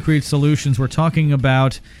Tilted Concrete Solutions. We're talking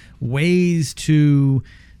about ways to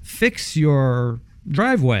fix your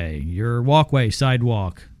driveway, your walkway,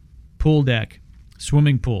 sidewalk, pool deck,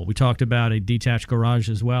 swimming pool. We talked about a detached garage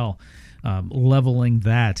as well, leveling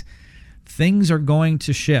that. Things are going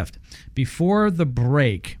to shift. Before the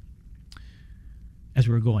break, as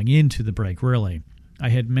we were going into the break, really, I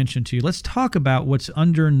had mentioned to you, let's talk about what's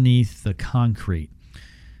underneath the concrete.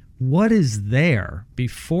 What is there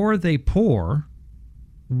before they pour?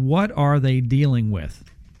 What are they dealing with?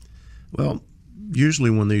 Well,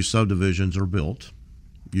 usually when these subdivisions are built,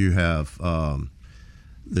 you have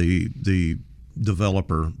the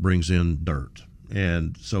developer brings in dirt.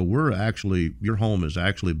 And so your home is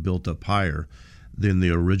actually built up higher than the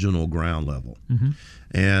original ground level. Mm-hmm.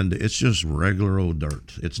 And it's just regular old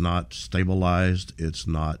dirt. It's not stabilized. It's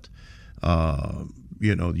not,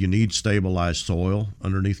 you need stabilized soil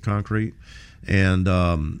underneath concrete. And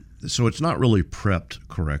so it's not really prepped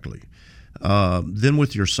correctly. Then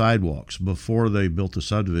with your sidewalks, before they built the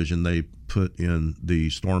subdivision, they put in the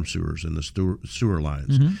storm sewers and the sewer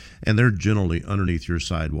lines, mm-hmm. and they're generally underneath your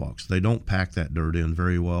sidewalks. They don't pack that dirt in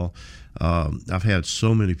very well. I've had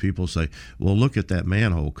so many people say, well, look at that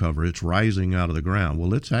manhole cover. It's rising out of the ground.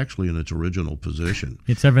 Well, it's actually in its original position.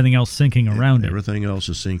 It's everything else sinking around it. Everything else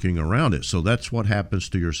is sinking around it. So that's what happens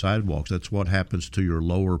to your sidewalks. That's what happens to your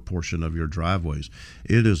lower portion of your driveways.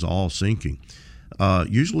 It is all sinking.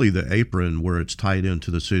 Usually the apron where it's tied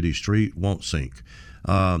into the city street won't sink.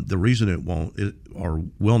 The reason it won't or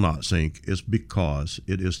will not sink is because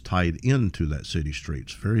it is tied into that city street.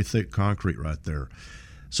 It's very thick concrete right there.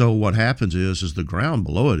 So what happens is the ground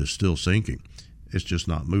below it is still sinking. It's just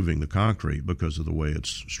not moving the concrete because of the way it's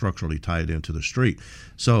structurally tied into the street.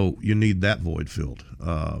 So you need that void filled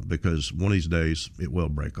because one of these days it will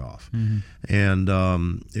break off, mm-hmm. and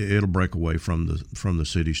it'll break away from the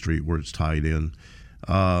city street where it's tied in.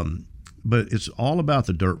 But it's all about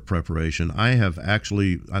the dirt preparation. I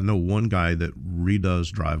know one guy that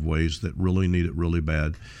redoes driveways that really need it really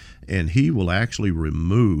bad, and he will actually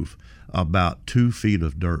remove about 2 feet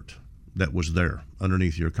of dirt that was there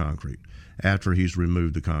underneath your concrete after he's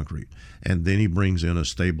removed the concrete. And then he brings in a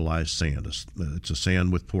stabilized sand. It's a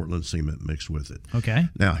sand with Portland cement mixed with it. Okay.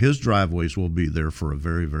 Now, his driveways will be there for a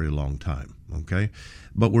very, very long time, okay?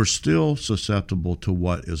 But we're still susceptible to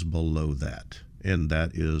what is below that, and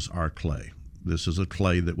that is our clay. This is a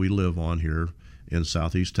clay that we live on here in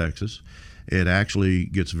southeast Texas. It actually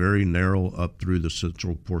gets very narrow up through the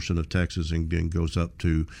central portion of Texas and then goes up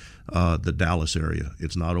to the Dallas area.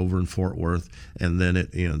 It's not over in Fort Worth, and then it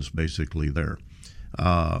ends basically there.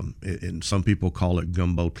 And some people call it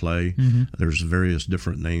gumbo clay. There's various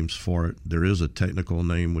different names for it. There is a technical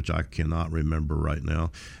name which I cannot remember right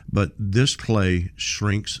now. But this clay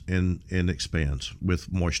shrinks and expands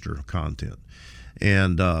with moisture content.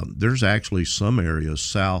 And there's actually some areas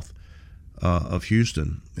south of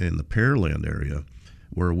Houston in the Pearland area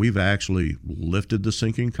where we've actually lifted the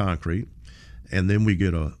sinking concrete, and then we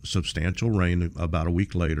get a substantial rain about a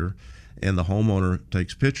week later, and the homeowner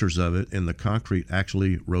takes pictures of it, and the concrete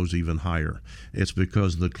actually rose even higher. It's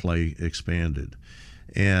because the clay expanded.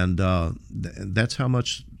 And that's how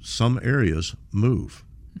much some areas move.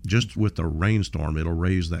 Just with a rainstorm, it'll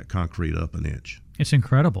raise that concrete up an inch. It's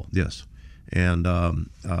incredible. Yes. And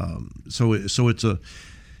so it's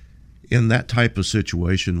in that type of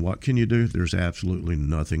situation, what can you do? There's absolutely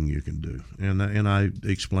nothing you can do. And I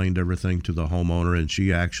explained everything to the homeowner, and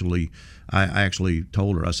I actually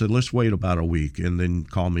told her, I said, let's wait about a week and then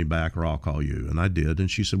call me back or I'll call you. And I did.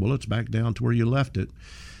 And she said, well, it's back down to where you left it.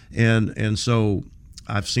 And so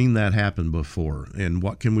I've seen that happen before. And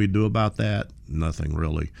what can we do about that? Nothing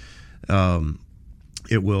really.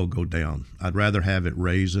 It will go down. I'd rather have it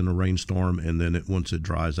raise in a rainstorm, and then once it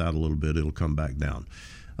dries out a little bit, it'll come back down.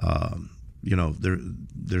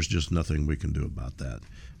 There's just nothing we can do about that.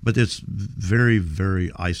 But it's very, very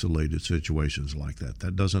isolated situations like that.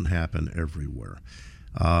 That doesn't happen everywhere.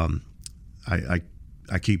 I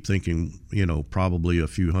keep thinking, probably a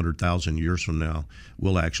few 100,000 years from now,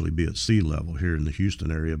 we'll actually be at sea level here in the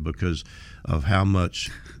Houston area because of how much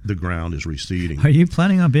the ground is receding. Are you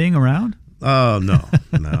planning on being around? No,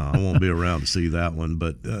 I won't be around to see that one.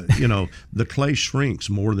 But the clay shrinks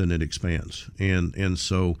more than it expands, and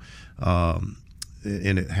so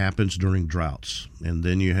and it happens during droughts, and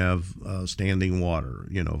then you have standing water.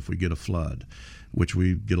 If we get a flood, which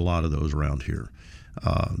we get a lot of those around here,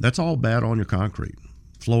 that's all bad on your concrete.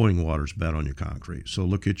 Flowing water is bad on your concrete. So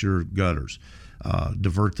look at your gutters.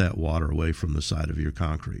 Divert that water away from the side of your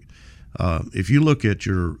concrete. If you look at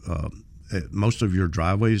your most of your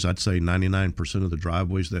driveways, I'd say 99% of the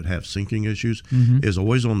driveways that have sinking issues is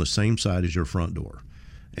always on the same side as your front door.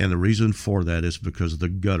 And the reason for that is because the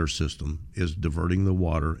gutter system is diverting the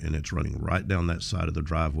water, and it's running right down that side of the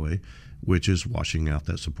driveway, which is washing out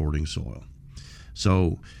that supporting soil.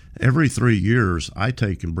 So every 3 years, I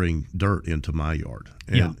take and bring dirt into my yard,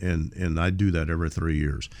 and I do that every 3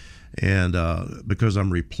 years. And because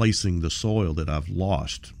I'm replacing the soil that I've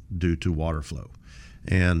lost due to water flow.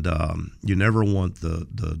 And you never want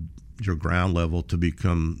your ground level to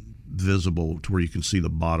become visible to where you can see the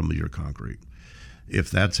bottom of your concrete. If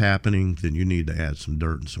that's happening, then you need to add some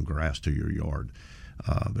dirt and some grass to your yard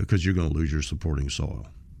because you're going to lose your supporting soil.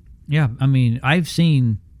 Yeah, I mean, I've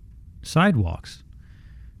seen sidewalks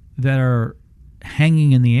that are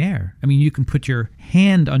hanging in the air. I mean, you can put your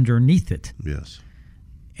hand underneath it. Yes.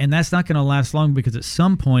 And that's not going to last long because at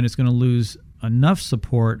some point it's going to lose enough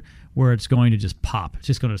support where it's going to just pop. It's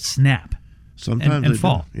just going to snap. Sometimes and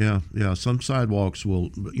fall. Yeah. Some sidewalks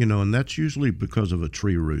will, and that's usually because of a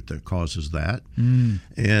tree root that causes that. And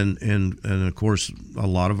of course, a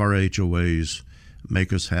lot of our HOAs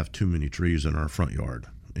make us have too many trees in our front yard.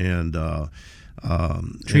 And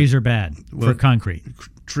trees are bad for concrete.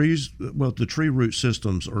 The tree root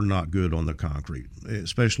systems are not good on the concrete,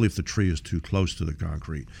 especially if the tree is too close to the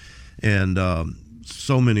concrete. And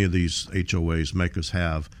so many of these HOAs make us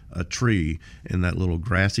have a tree in that little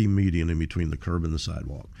grassy median in between the curb and the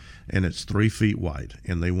sidewalk. And it's 3 feet wide,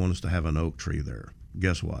 and they want us to have an oak tree there.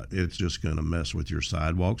 Guess what? It's just going to mess with your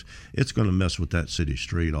sidewalks. It's going to mess with that city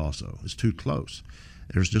street also. It's too close.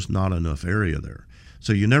 There's just not enough area there.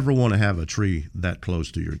 So you never want to have a tree that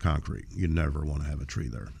close to your concrete. You never want to have a tree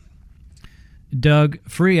there. Doug,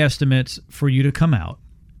 free estimates for you to come out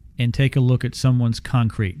and take a look at someone's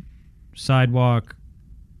concrete. Sidewalk,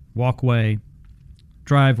 walkway,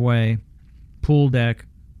 driveway, pool deck,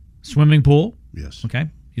 swimming pool. Yes. Okay.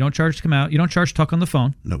 You don't charge to come out. You don't charge to talk on the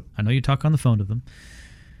phone. No. I know you talk on the phone to them.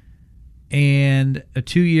 And a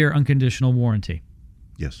 2-year unconditional warranty.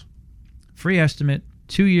 Yes. Free estimate,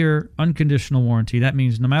 2-year unconditional warranty. That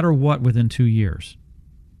means no matter what within 2 years.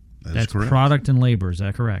 That's correct. Product and labor. Is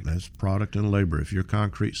that correct? That's product and labor. If your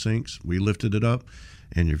concrete sinks, we lifted it up.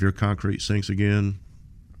 And if your concrete sinks again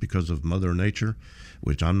because of Mother Nature,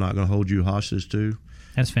 which I'm not going to hold you hostage to,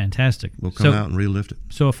 that's fantastic. We'll come out and relift it.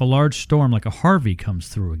 So if a large storm like a Harvey comes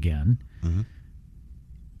through again,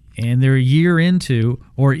 and they're a year into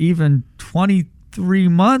or even 23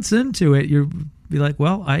 months into it, you'll be like,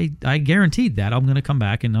 well, I guaranteed that. I'm going to come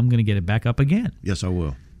back and I'm going to get it back up again. Yes, I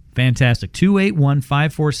will. Fantastic.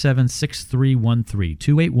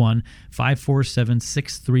 281-547-6313.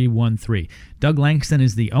 281-547-6313. Doug Langston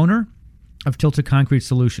is the owner of Tilted Concrete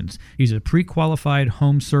Solutions. He's a pre-qualified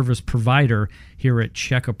home service provider here at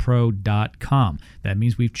checkapro.com. That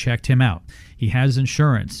means we've checked him out. He has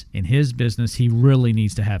insurance. In his business, he really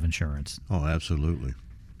needs to have insurance. Oh, absolutely.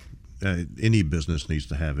 Any business needs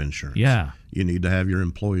to have insurance. Yeah. You need to have your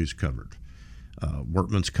employees covered.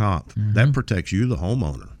 Workman's comp, that protects you, the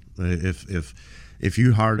homeowner. If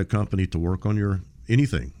you hired a company to work on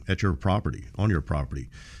anything at your property,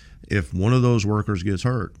 if one of those workers gets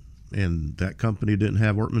hurt and that company didn't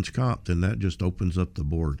have workman's comp, then that just opens up the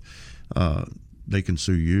board. They can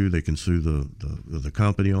sue you. They can sue the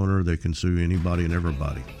company owner. They can sue anybody and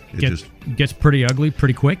everybody. It gets pretty ugly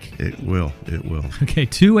pretty quick. It will. Okay,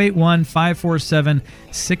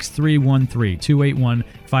 281-547-6313.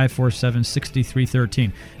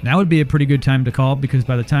 281-547-6313. Now would be a pretty good time to call, because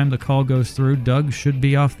by the time the call goes through, Doug should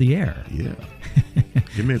be off the air. Yeah.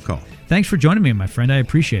 Give me a call. Thanks for joining me, my friend. I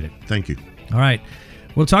appreciate it. Thank you. All right.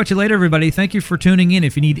 We'll talk to you later, everybody. Thank you for tuning in.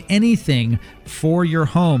 If you need anything for your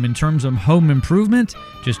home in terms of home improvement,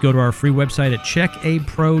 just go to our free website at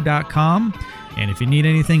checkapro.com. And if you need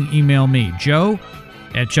anything, email me,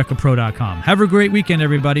 joe@checkapro.com. Have a great weekend,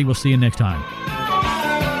 everybody. We'll see you next time.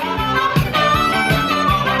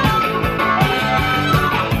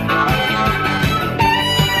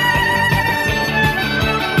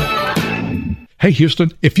 Hey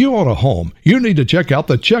Houston, if you own a home, you need to check out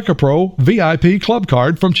the CheckAPro VIP Club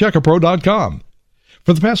Card from checkapro.com.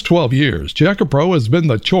 For the past 12 years, CheckAPro has been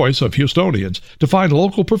the choice of Houstonians to find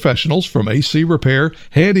local professionals from AC repair,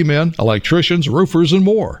 handymen, electricians, roofers, and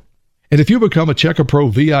more. And if you become a CheckAPro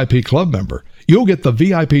VIP Club member, you'll get the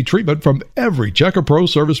VIP treatment from every CheckAPro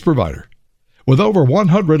service provider. With over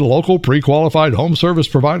 100 local pre-qualified home service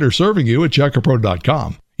providers serving you at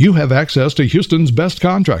checkapro.com, you have access to Houston's best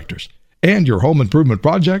contractors, and your home improvement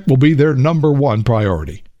project will be their #1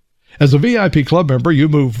 priority. As a VIP club member, you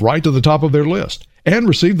move right to the top of their list and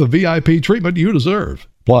receive the VIP treatment you deserve.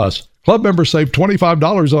 Plus, club members save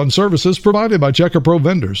 $25 on services provided by CheckAPro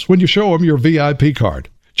vendors when you show them your VIP card.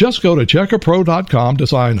 Just go to checkapro.com to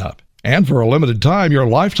sign up. And for a limited time, your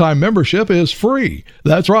lifetime membership is free.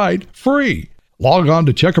 That's right, free. Log on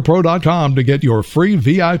to checkapro.com to get your free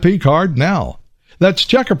VIP card now. That's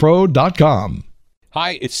checkapro.com.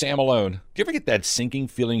 Hi, it's Sam Malone. Do you ever get that sinking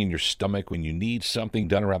feeling in your stomach when you need something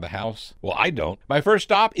done around the house? Well, I don't. My first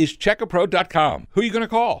stop is checkapro.com. Who are you going to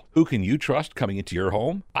call? Who can you trust coming into your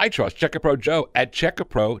home? I trust Checkapro Joe at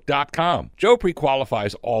checkapro.com. Joe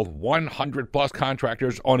pre-qualifies all 100-plus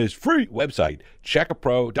contractors on his free website,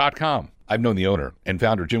 checkapro.com. I've known the owner and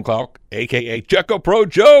founder, Jim Clark, a.k.a. Checkapro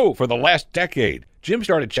Joe, for the last decade. Jim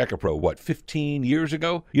started CheckAPro, 15 years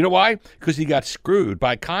ago? You know why? Because he got screwed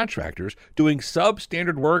by contractors doing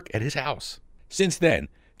substandard work at his house. Since then,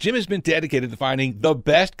 Jim has been dedicated to finding the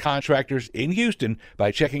best contractors in Houston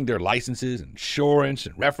by checking their licenses, insurance,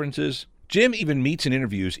 and references. Jim even meets and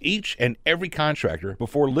interviews each and every contractor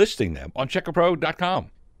before listing them on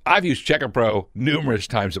checkapro.com. I've used CheckAPro numerous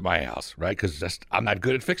times at my house, right? Because I'm not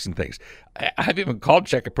good at fixing things. I've even called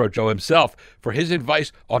CheckAPro Joe himself for his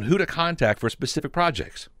advice on who to contact for specific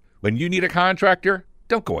projects. When you need a contractor,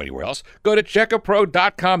 don't go anywhere else. Go to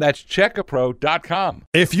checkapro.com. That's checkapro.com.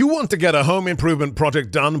 If you want to get a home improvement project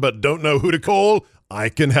done but don't know who to call, I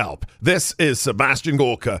can help. This is Sebastian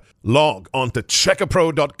Gorka. Log on to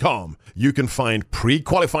checkapro.com. You can find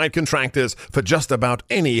pre-qualified contractors for just about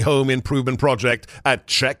any home improvement project at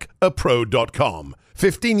checkapro.com.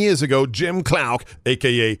 15 years ago, Jim Clark,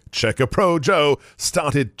 a.k.a. CheckAPro Joe,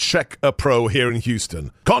 started CheckAPro here in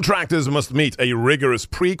Houston. Contractors must meet a rigorous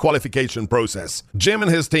pre-qualification process. Jim and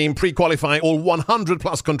his team pre-qualify all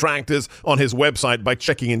 100-plus contractors on his website by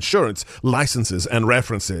checking insurance, licenses, and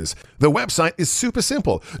references. The website is super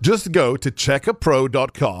simple. Just go to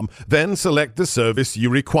checkapro.com, then select the service you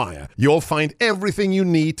require. You'll find everything you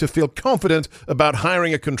need to feel confident about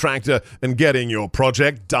hiring a contractor and getting your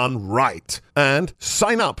project done right. And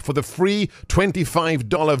sign up for the free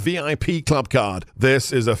 $25 VIP club card.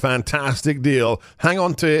 This is a fantastic deal. Hang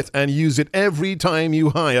on to it and use it every time you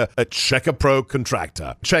hire a CheckAPro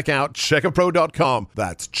contractor. Check out checkapro.com.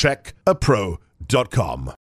 That's checkapro.com.